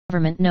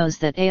government knows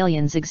that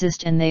aliens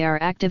exist and they are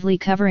actively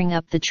covering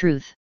up the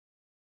truth.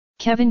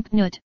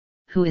 Gov't,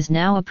 who is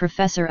now a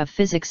professor of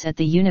physics at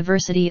the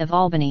University of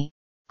Albany,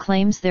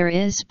 claims there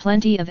is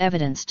plenty of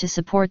evidence to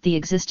support the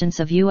existence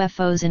of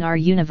UFOs in our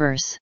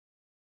universe.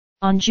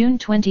 On June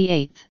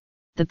 28,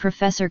 the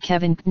professor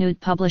Gov't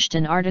published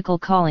an article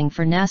calling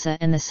for NASA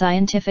and the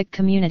scientific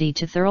community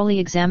to thoroughly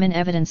examine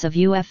evidence of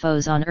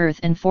UFOs on Earth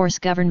and force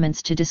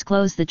governments to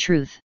disclose the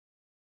truth.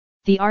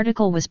 The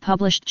article was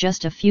published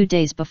just a few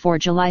days before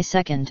July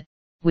 2,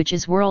 which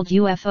is World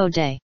UFO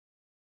Day.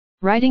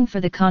 Writing for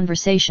The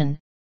Conversation,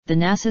 the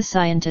NASA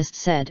scientist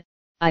said,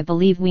 "I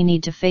believe we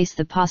need to face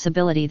the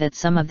possibility that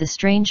some of the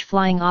strange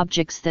flying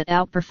objects that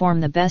outperform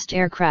the best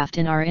aircraft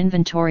in our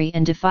inventory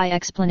and defy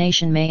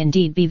explanation may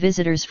indeed be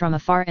visitors from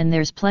afar, and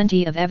there's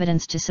plenty of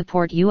evidence to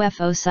support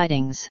UFO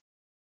sightings."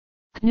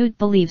 Gov't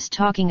believes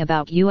talking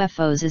about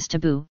UFOs is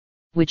taboo,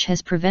 which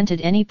has prevented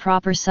any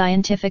proper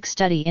scientific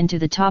study into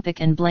the topic,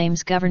 and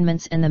blames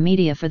governments and the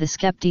media for the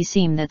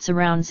skepticism that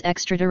surrounds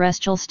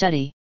extraterrestrial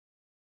study.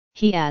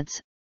 He adds,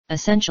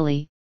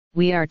 "Essentially,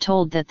 we are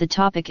told that the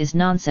topic is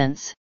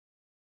nonsense.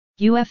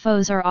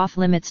 UFOs are off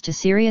limits to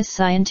serious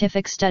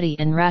scientific study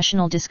and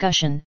rational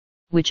discussion,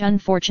 which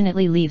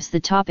unfortunately leaves the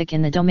topic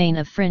in the domain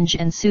of fringe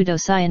and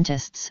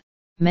pseudo-scientists,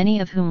 many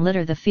of whom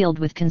litter the field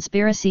with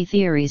conspiracy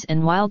theories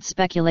and wild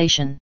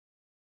speculation."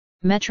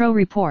 Metro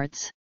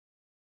reports.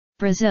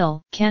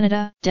 Brazil,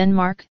 Canada,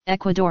 Denmark,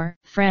 Ecuador,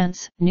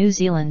 France, New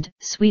Zealand,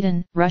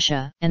 Sweden,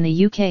 Russia, and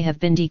the UK have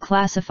been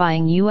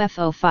declassifying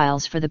UFO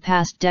files for the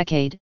past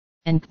decade,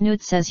 and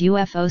Gov't says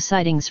UFO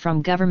sightings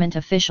from government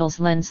officials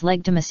lends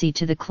legitimacy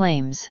to the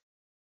claims.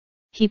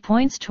 He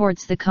points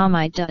towards the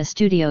Comité de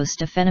Estudios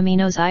de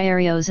Fenómenos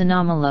Aéreos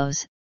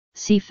Anómalos,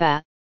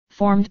 CFAT,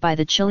 formed by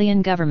the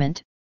Chilean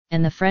government,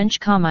 and the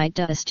French Comité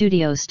de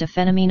Estudios de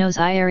Fenómenos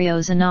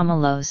Aéreos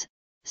Anómalos,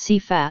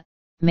 CFAT,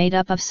 made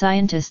up of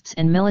scientists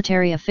and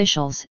military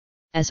officials,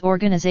 as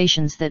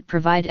organizations that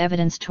provide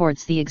evidence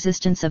towards the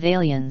existence of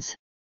aliens.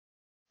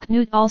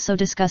 Gov't also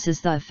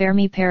discusses the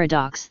Fermi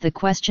paradox, the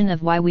question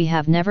of why we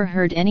have never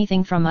heard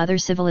anything from other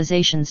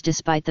civilizations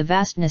despite the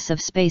vastness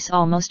of space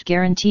almost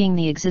guaranteeing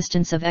the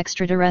existence of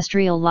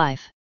extraterrestrial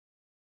life.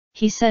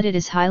 He said it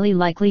is highly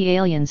likely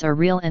aliens are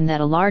real and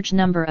that a large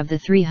number of the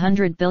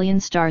 300 billion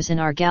stars in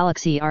our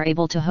galaxy are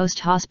able to host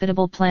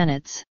hospitable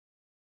planets.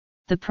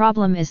 The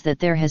problem is that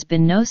there has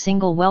been no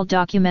single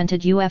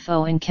well-documented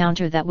UFO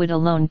encounter that would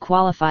alone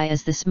qualify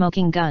as the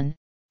smoking gun,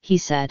 he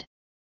said.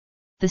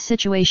 The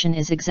situation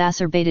is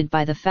exacerbated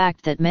by the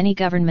fact that many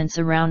governments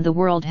around the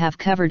world have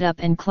covered up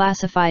and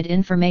classified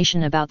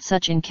information about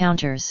such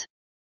encounters.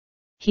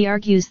 He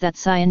argues that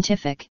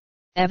scientific,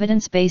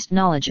 evidence-based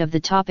knowledge of the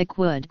topic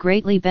would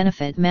greatly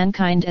benefit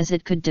mankind, as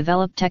it could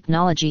develop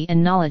technology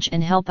and knowledge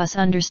and help us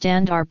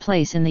understand our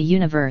place in the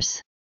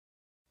universe.